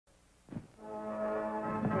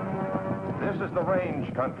This is the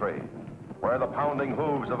range country, where the pounding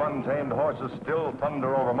hooves of untamed horses still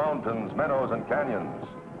thunder over mountains, meadows, and canyons.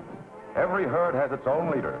 Every herd has its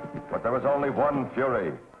own leader, but there is only one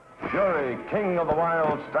Fury. Fury, king of the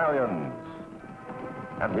wild stallions.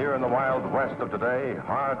 And here in the wild west of today,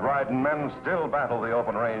 hard-riding men still battle the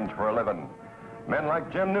open range for a living. Men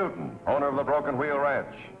like Jim Newton, owner of the Broken Wheel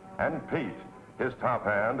Ranch, and Pete, his top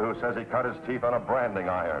hand, who says he cut his teeth on a branding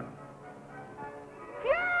iron.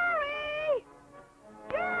 Fury!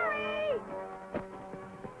 Fury!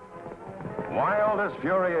 Wild as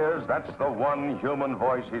Fury is, that's the one human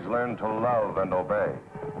voice he's learned to love and obey.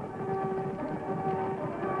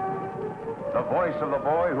 The voice of the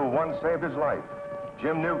boy who once saved his life,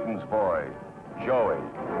 Jim Newton's boy, Joey.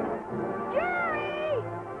 Fury!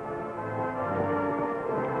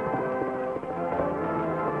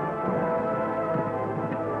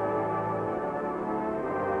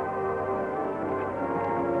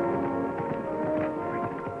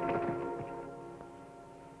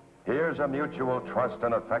 Here's a mutual trust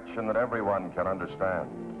and affection that everyone can understand.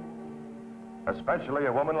 Especially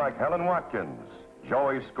a woman like Helen Watkins,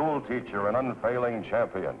 Joey's school teacher and unfailing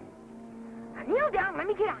champion. Now kneel down, let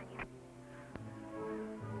me get on you.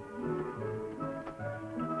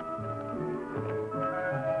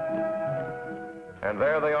 And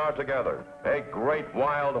there they are together, a great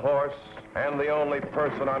wild horse and the only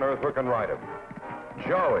person on earth who can ride him.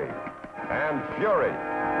 Joey and Fury.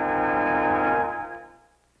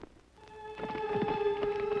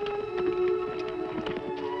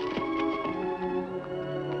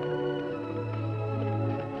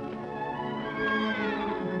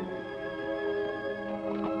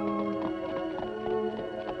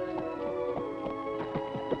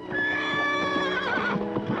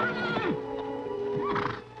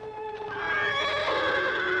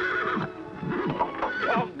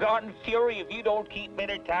 Doggone Fury if you don't keep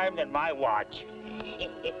better time than my watch.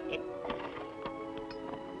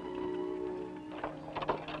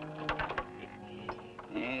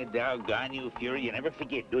 Doggone you, Fury, you never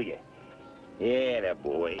forget, do you? Yeah, that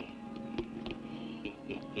boy.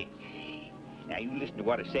 Now, you listen to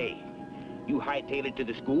what I say. You hightail it to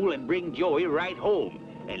the school and bring Joey right home,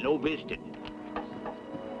 and no visiting.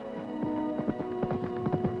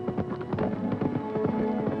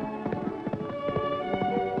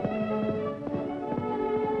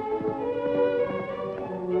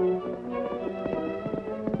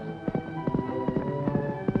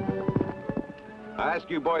 I ask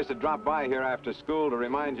you boys to drop by here after school to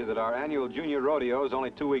remind you that our annual Junior Rodeo is only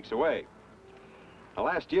 2 weeks away. Now,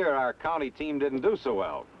 last year, our county team didn't do so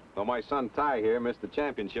well, though my son Ty here missed the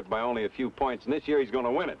championship by only a few points, and this year he's going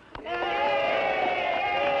to win it. Yay!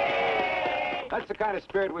 That's the kind of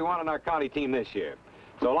spirit we want in our county team this year.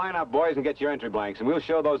 So line up, boys, and get your entry blanks, and we'll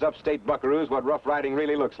show those upstate buckaroos what rough riding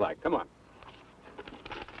really looks like. Come on.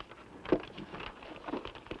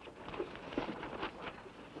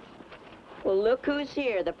 Well, look who's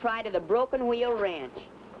here, the pride of the Broken Wheel Ranch.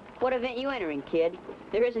 What event you entering, kid?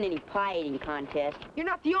 There isn't any pie-eating contest. You're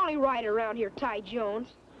not the only rider around here, Ty Jones.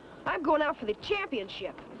 I'm going out for the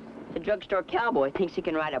championship. The drugstore cowboy thinks he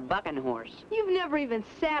can ride a bucking horse. You've never even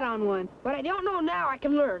sat on one. But I don't know now I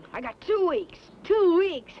can learn. I got 2 weeks. 2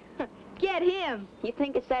 weeks? Get him. You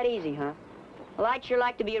think it's that easy, huh? Well, I'd sure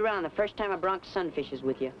like to be around the first time a bronc sunfishes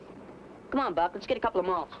with you. Come on, Buck, let's get a couple of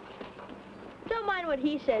malts. Don't mind what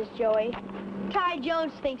he says, Joey. Ty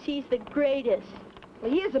Jones thinks he's the greatest.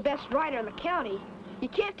 Well, he is the best rider in the county. You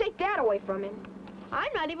can't take that away from him.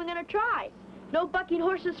 I'm not even gonna try. No bucking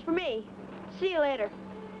horses for me. See you later.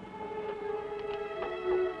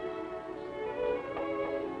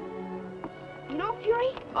 You know,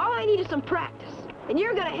 Fury, all I need is some practice, and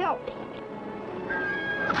you're gonna help me.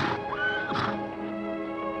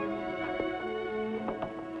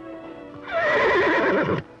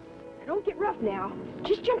 Don't get rough now.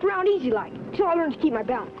 Just jump around easy-like, till I learn to keep my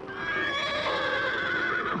balance.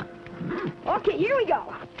 Okay, here we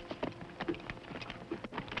go.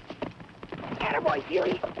 Attaboy,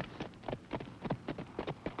 Fury.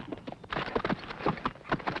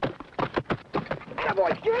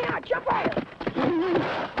 Attaboy, Fury, now jump higher.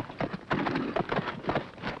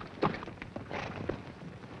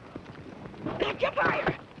 Now jump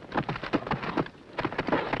higher.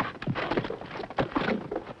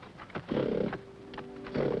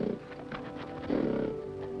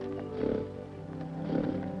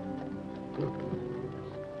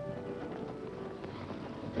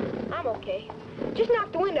 I'm okay. Just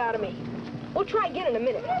knock the wind out of me. We'll try again in a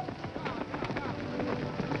minute.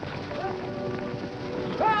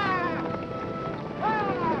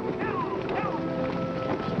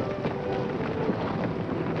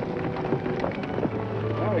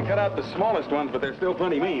 Well, we cut out the smallest ones, but they're still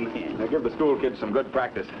plenty mean. They give the school kids some good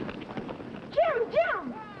practice.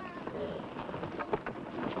 Jim!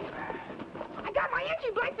 I got my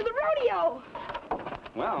entry blank for the rodeo.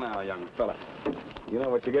 Well, now, young fella, you know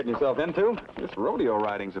what you're getting yourself into? This rodeo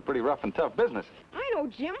riding's a pretty rough and tough business. I know,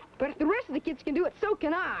 Jim, but if the rest of the kids can do it, so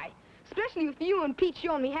can I. Especially with you and Pete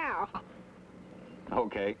showing me how.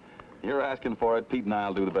 Okay. You're asking for it. Pete and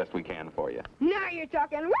I'll do the best we can for you. Now you're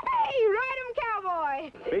talking. Whee! Ride 'em,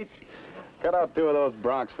 cowboy! Pete, cut out 2 of those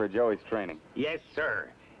broncs for Joey's training. Yes, sir.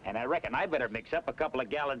 And I reckon I better mix up a couple of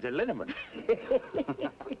gallons of liniment.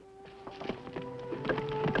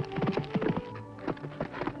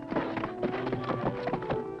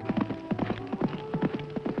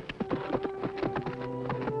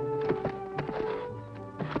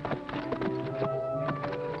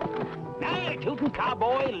 Tootin'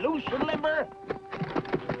 cowboy, loose and limber.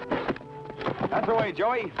 That's the way,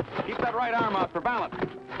 Joey. Keep that right arm out for balance.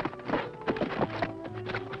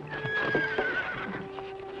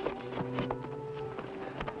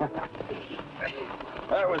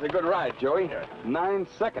 That was a good ride, Joey. 9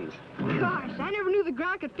 seconds. Gosh, I never knew the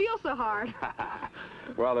ground could feel so hard.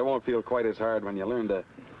 Well, it won't feel quite as hard when you learn to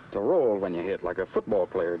roll when you hit, like a football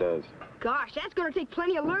player does. Gosh, that's going to take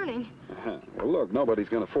plenty of learning. Well, look, nobody's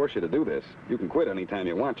going to force you to do this. You can quit any time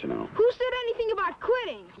you want, you know. Who said anything about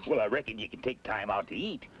quitting? Well, I reckon you can take time out to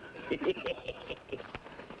eat.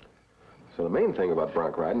 So the main thing about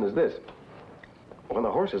bronc riding is this. When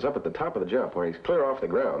the horse is up at the top of the jump, where he's clear off the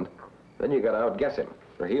ground, then you got to outguess him,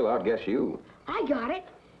 or he'll outguess you. I got it.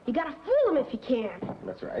 You got to fool him if you can.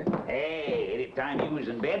 That's right. Hey, any time you was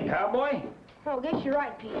in bed, cowboy? Oh, I guess you're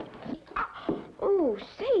right, Pete. Oh,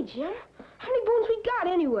 say, Jim, how many bones we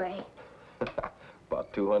got anyway?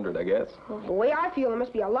 About 200, I guess. Well, the way I feel, there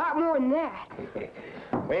must be a lot more than that.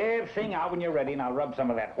 Well, sing out when you're ready, and I'll rub some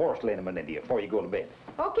of that horse liniment into you before you go to bed.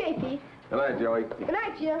 Okay, Pete. Good night, Joey. Good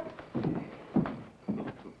night, Jim.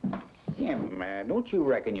 Jim, don't you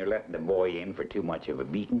reckon you're letting the boy in for too much of a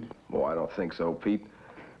beating? Oh, I don't think so, Pete.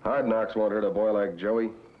 Hard knocks won't hurt a boy like Joey.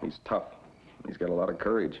 He's tough. He's got a lot of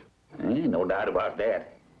courage. No doubt about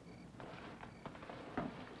that.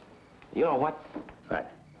 You know what?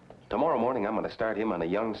 What? Tomorrow morning, I'm going to start him on a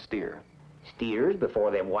young steer. Steers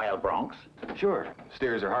before them wild broncs? Sure,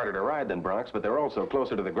 steers are harder to ride than broncs, but they're also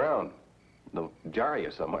closer to the ground. They'll jar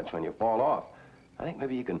you so much when you fall off. I think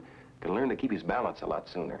maybe you can learn to keep his balance a lot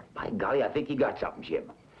sooner. By golly, I think you got something,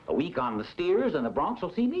 Jim. A week on the steers and the broncs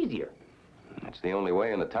will seem easier. That's the only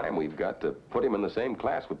way in the time we've got to put him in the same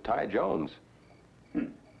class with Ty Jones.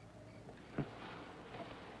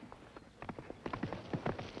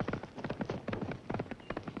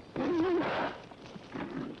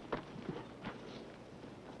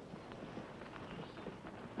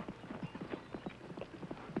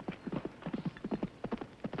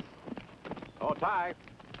 Oh, Ty.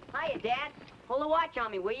 Hiya, Dad. Hold a watch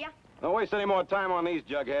on me, will ya? Don't waste any more time on these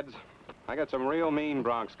jugheads. I got some real mean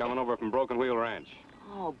broncs coming over from Broken Wheel Ranch.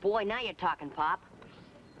 Oh, boy, now you're talking, Pop.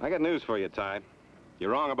 I got news for you, Ty.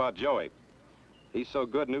 You're wrong about Joey. He's so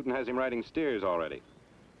good, Newton has him riding steers already.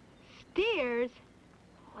 Steers?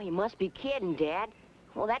 Oh, you must be kidding, Dad.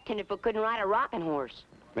 Well, that tenderfoot couldn't ride a rocking horse.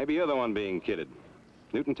 Maybe you're the one being kidded.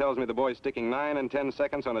 Newton tells me the boy's sticking 9 and 10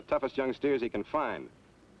 seconds on the toughest young steers he can find.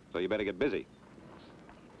 So you better get busy.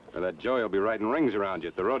 Or that Joey will be riding rings around you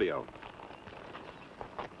at the rodeo.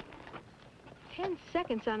 10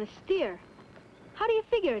 seconds on a steer. How do you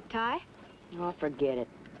figure it, Ty? Oh, forget it.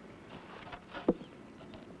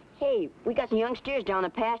 Hey, we got some young steers down the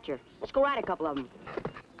pasture. Let's go ride a couple of them.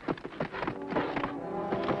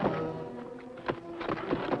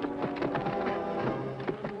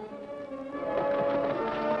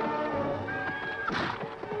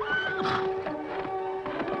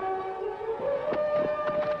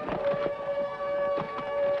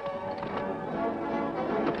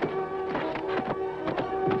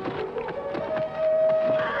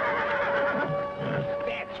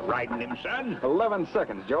 Riding him, son. 11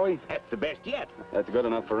 seconds, Joey. That's the best yet. That's good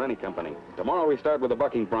enough for any company. Tomorrow we start with the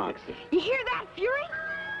bucking broncs. You hear that, Fury?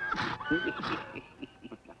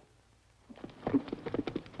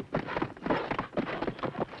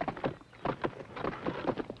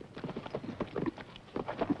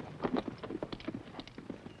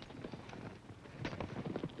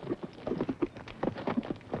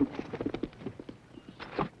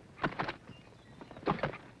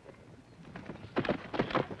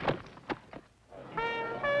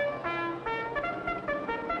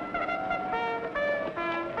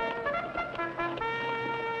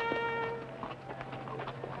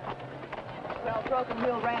 Well, Broken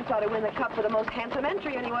Wheel Ranch ought to win the cup for the most handsome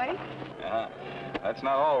entry, anyway. I That's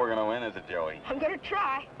not all we're going to win, is it, Joey? I'm gonna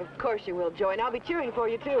try. Of course you will, Joey, and I'll be cheering for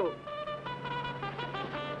you, too.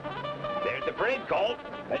 There's the parade call.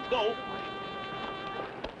 Let's go.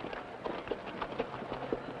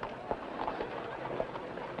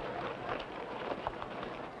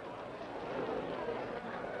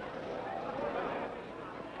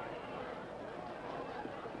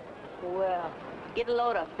 Well, get a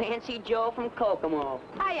load of Fancy Joe from Kokomo.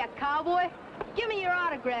 Hiya, cowboy. Give me your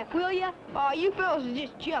autograph, will ya? Oh, you fellas are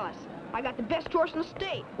just jealous. I got the best horse in the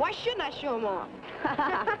state. Why shouldn't I show him off?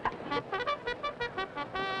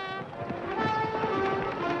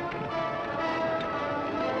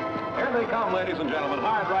 Here they come, ladies and gentlemen,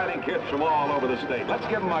 hard-riding kids from all over the state. Let's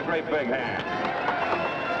give them a great big hand.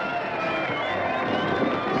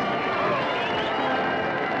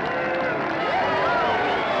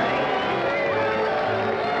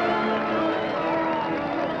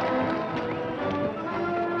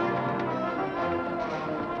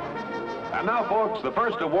 And now, folks, the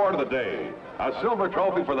first award of the day, a silver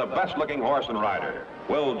trophy for the best-looking horse and rider.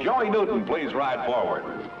 Will Joey Newton please ride forward?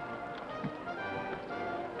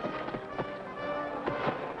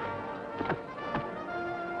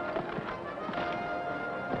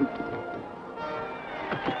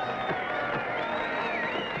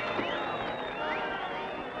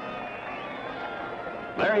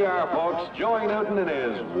 There you are, folks, Joey Newton and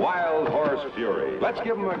his Wild Horse Fury. Let's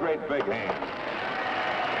give him a great big hand.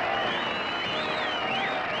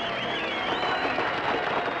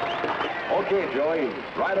 Okay, Joey,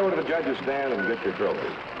 right over to the judge's stand and get your trophy.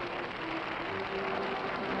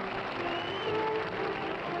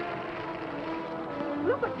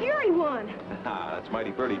 Look what Fury won. That's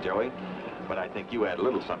mighty pretty, Joey. But I think you had a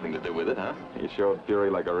little something to do with it, huh? You showed Fury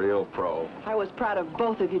like a real pro. I was proud of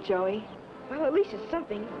both of you, Joey. Well, at least it's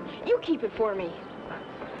something. You keep it for me.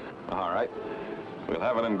 All right. We'll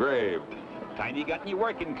have it engraved. Time you got in your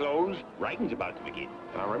working clothes, riding's about to begin.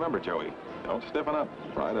 Now remember, Joey, don't stiffen up.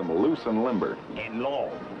 Ride him loose and limber. And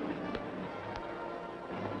long.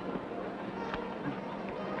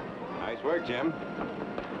 Nice work, Jim.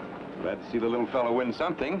 Glad to see the little fellow win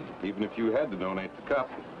something, even if you had to donate the cup.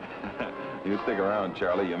 You stick around,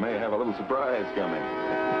 Charlie. You may have a little surprise coming.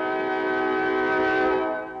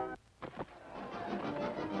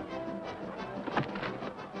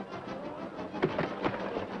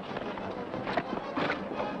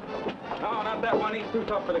 No, not that one. He's too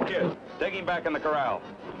tough for the kid. Take him back in the corral.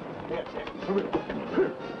 You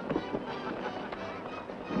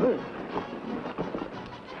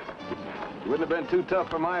wouldn't have been too tough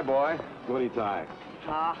for my boy, would he, Ty?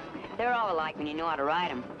 Oh, they're all alike when you know how to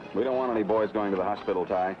ride them. We don't want any boys going to the hospital,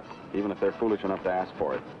 Ty, even if they're foolish enough to ask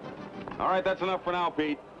for it. All right, that's enough for now,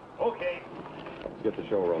 Pete. Okay. Let's get the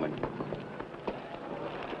show rolling.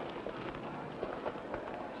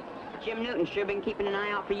 Jim Newton's sure been keeping an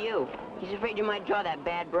eye out for you. He's afraid you might draw that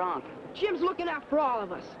bad bronc. Jim's looking out for all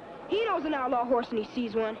of us. He knows an outlaw horse when he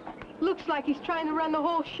sees one. Looks like he's trying to run the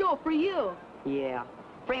whole show for you. Yeah,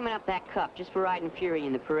 framing up that cup just for riding Fury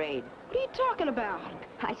in the parade. What are you talking about?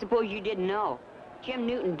 I suppose you didn't know. Jim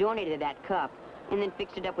Newton donated that cup and then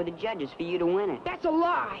fixed it up with the judges for you to win it. That's a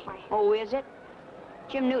lie. Oh, is it?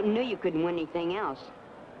 Jim Newton knew you couldn't win anything else.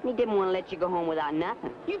 And he didn't want to let you go home without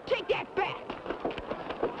nothing. You take that back.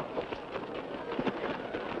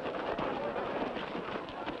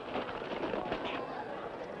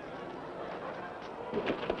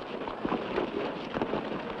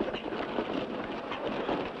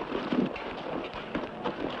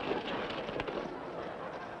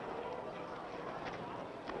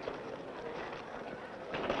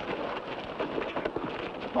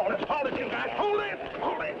 Hold it, you guys. Hold it.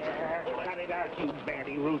 Hold it. Cut it out, you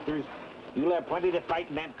bandy roosters. You'll have plenty to fight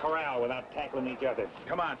in that corral without tackling each other.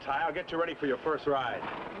 Come on, Ty. I'll get you ready for your first ride.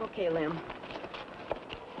 Okay, Lem.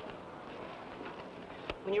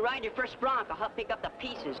 When you ride your first bronc, I'll help pick up the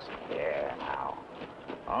pieces. Yeah, now.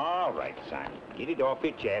 All right, son. Get it off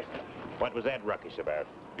your chest. What was that ruckus about?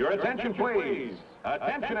 Your attention, please.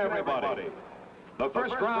 Attention, everybody. The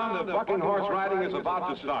first round of bucking horse riding is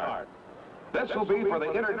about to start. This will be for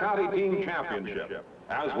the inter-county team championship,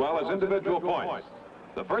 as well as individual points.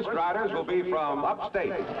 The first riders will be from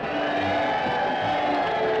upstate.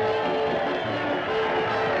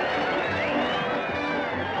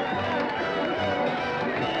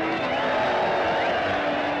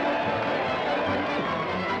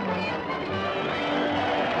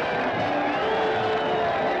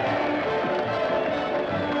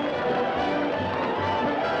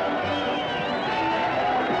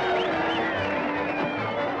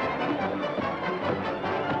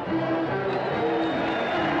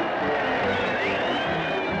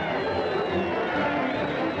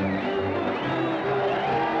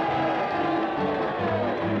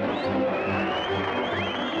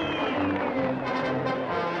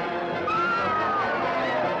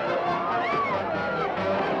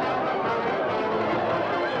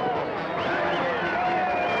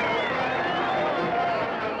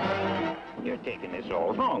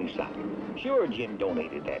 all wrong, son. Sure, Jim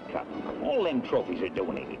donated that cup. All them trophies are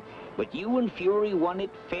donated. But you and Fury won it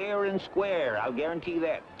fair and square, I'll guarantee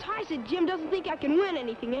that. Ty said Jim doesn't think I can win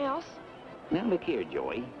anything else. Now, look here,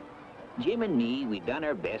 Joey. Jim and me, we done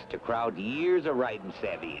our best to crowd years of riding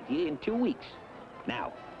savvy into you in 2 weeks.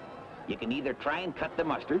 Now, you can either try and cut the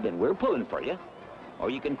mustard, and we're pulling for you, or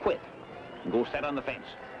you can quit and go sit on the fence.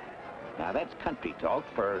 Now, that's country talk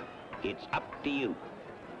for it's up to you.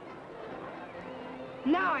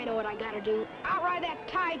 Now I know what I gotta do. Outride that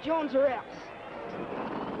Ty Jones or else.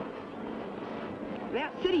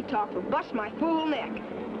 That city talk will bust my fool neck.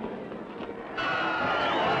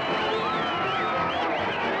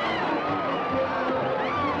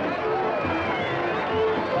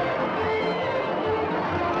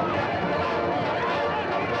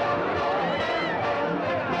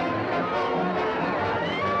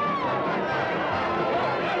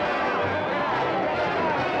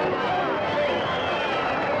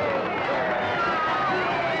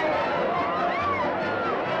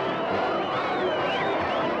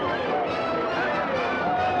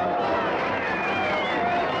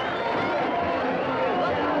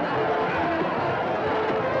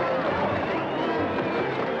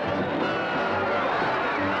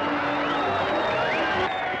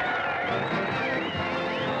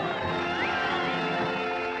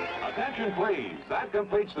 Please, that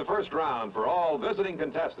completes the first round for all visiting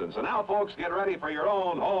contestants. And now, folks, get ready for your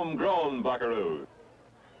own homegrown buckaroos.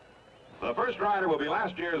 The first rider will be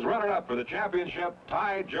last year's runner-up for the championship,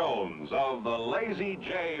 Ty Jones of the Lazy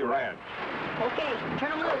J Ranch. Okay,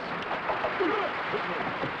 turn him loose.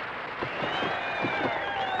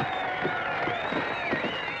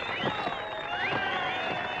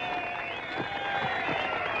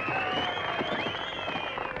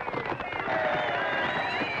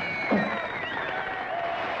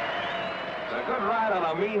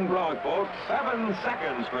 A mean bronc, folks. 7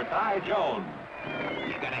 seconds for Ty Jones.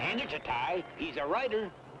 You gotta hand it to Ty. He's a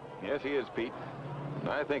rider. Yes, he is, Pete.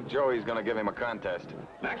 I think Joey's gonna give him a contest.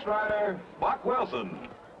 Next rider, Buck Wilson.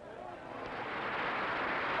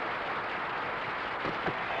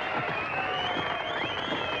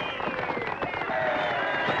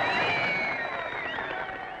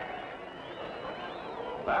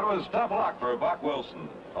 That was tough luck for Buck Wilson.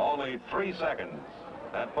 Only 3 seconds.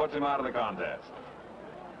 That puts him out of the contest.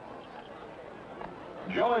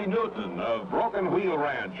 Joey Newton of Broken Wheel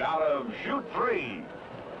Ranch out of Chute 3.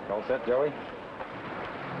 All set, Joey?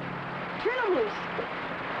 Turn him loose.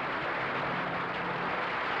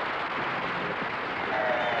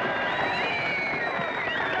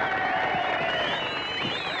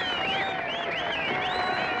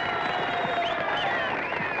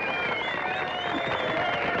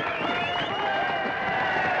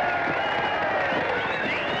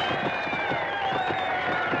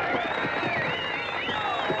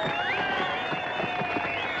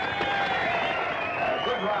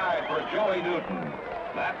 Joey Newton.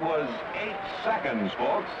 That was 8 seconds,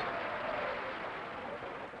 folks.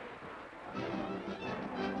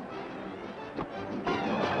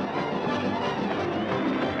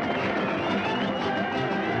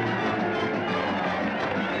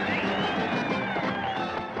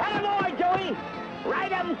 Attaboy, Joey!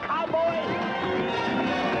 Ride him, cowboy!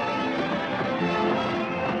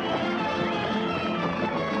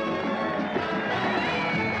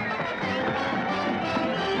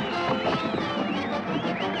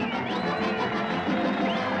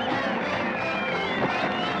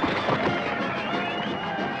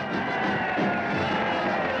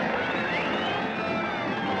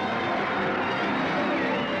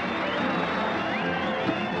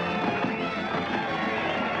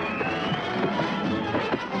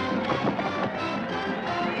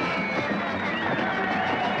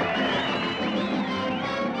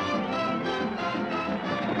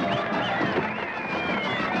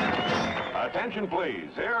 Attention, please.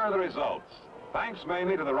 Here are the results. Thanks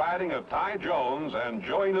mainly to the riding of Ty Jones and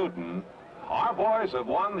Joey Newton, our boys have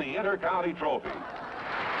won the Inter-County Trophy.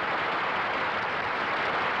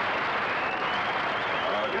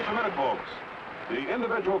 Just a minute, folks. The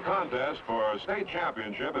individual contest for state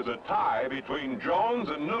championship is a tie between Jones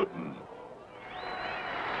and Newton.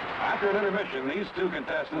 After an intermission, these 2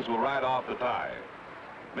 contestants will ride off the tie.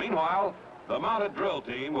 Meanwhile, the mounted drill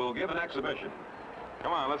team will give an exhibition.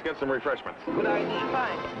 Come on, let's get some refreshments. Good idea.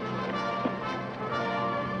 Fine.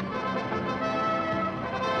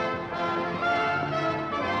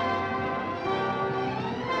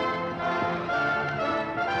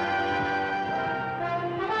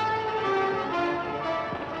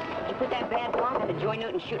 You put that bad bronc on the Joy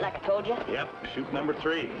Newton chute like I told you? Yep, chute number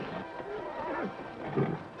 3.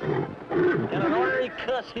 And an ornery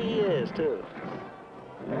cuss he is, too.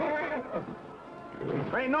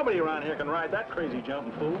 There ain't nobody around here can ride that crazy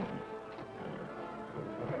jumping fool.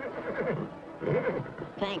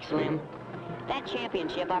 Thanks, Lim. That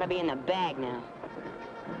championship ought to be in the bag now.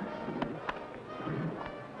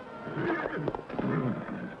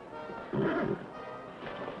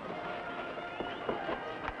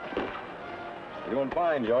 You're doing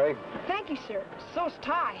fine, Joey. Thank you, sir. So's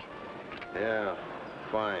Ty. Yeah,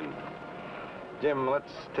 fine. Jim,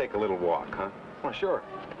 let's take a little walk, huh? Well, sure.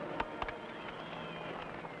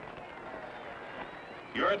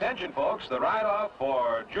 Your attention, folks. The ride-off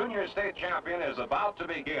for Junior State Champion is about to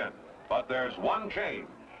begin. But there's one change.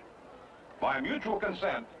 By mutual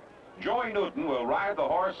consent, Joey Newton will ride the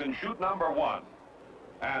horse in chute number 1.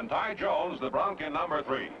 And Ty Jones, the bronc, in number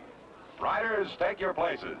 3. Riders, take your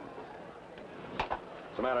places.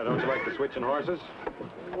 What's the matter? Don't you like the switching horses?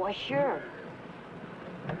 Why, sure.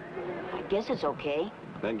 I guess it's okay.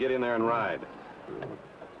 Then get in there and ride.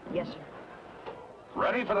 Yes, sir.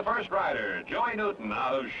 Ready for the first rider, Joey Newton,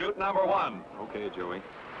 out of chute number 1. Okay, Joey.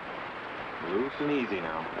 Loose and easy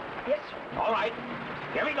now. Yes, sir. All right,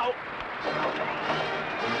 here we go.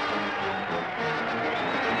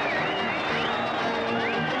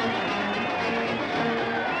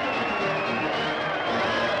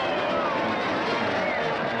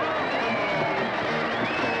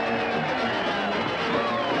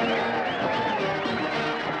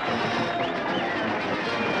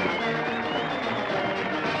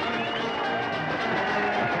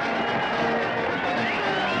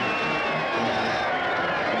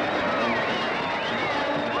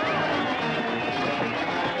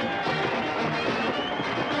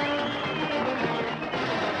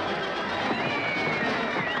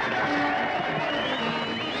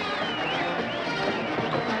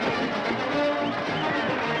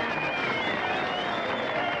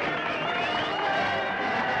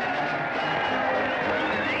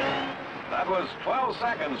 That was 12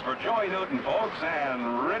 seconds for Joey Newton, folks,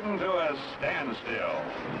 and ridden to a standstill.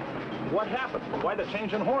 What happened? Why the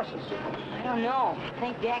change in horses? I don't know. I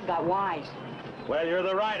think Dad got wise. Well, you're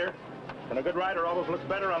the rider. And a good rider always looks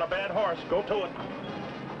better on a bad horse. Go to it.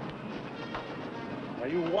 Are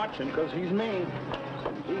you watching? Because he's mean.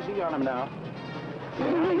 Easy on him now.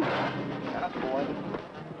 That's boy.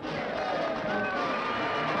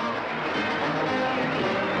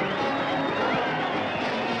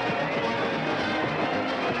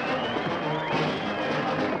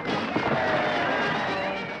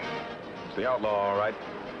 It's the outlaw, all right.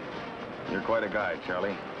 You're quite a guy,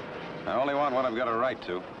 Charlie. I only want what I've got a right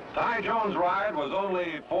to. Ty Jones' ride was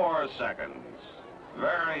only 4 seconds.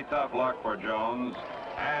 Very tough luck for Jones.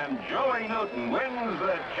 And Joey Newton wins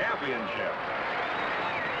the championship.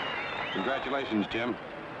 Congratulations, Jim.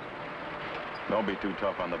 Don't be too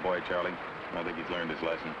tough on the boy, Charlie. I think he's learned his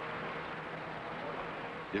lesson.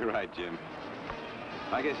 You're right, Jim.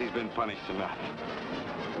 I guess he's been punished enough.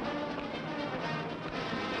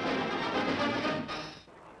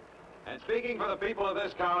 And speaking for the people of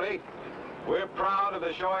this county, we're proud of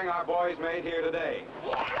the showing our boys made here today.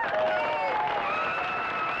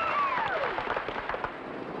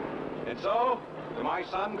 And so, to my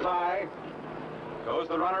son, Ty, goes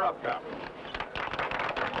the runner-up cup.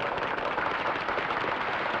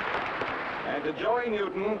 And to Joey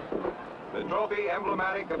Newton, the trophy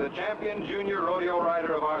emblematic of the champion junior rodeo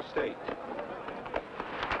rider of our state.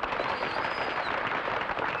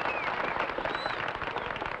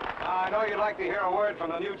 I know you'd like to hear a word from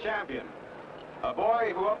the new champion. A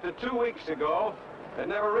boy who up to 2 weeks ago had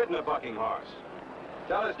never ridden a bucking horse.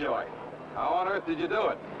 Tell us, Joey, how on earth did you do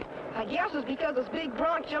it? I guess it's because this big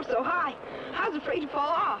bronc jumped so high, I was afraid to fall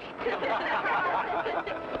off.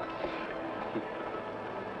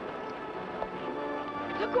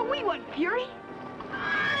 Look what we went, Fury.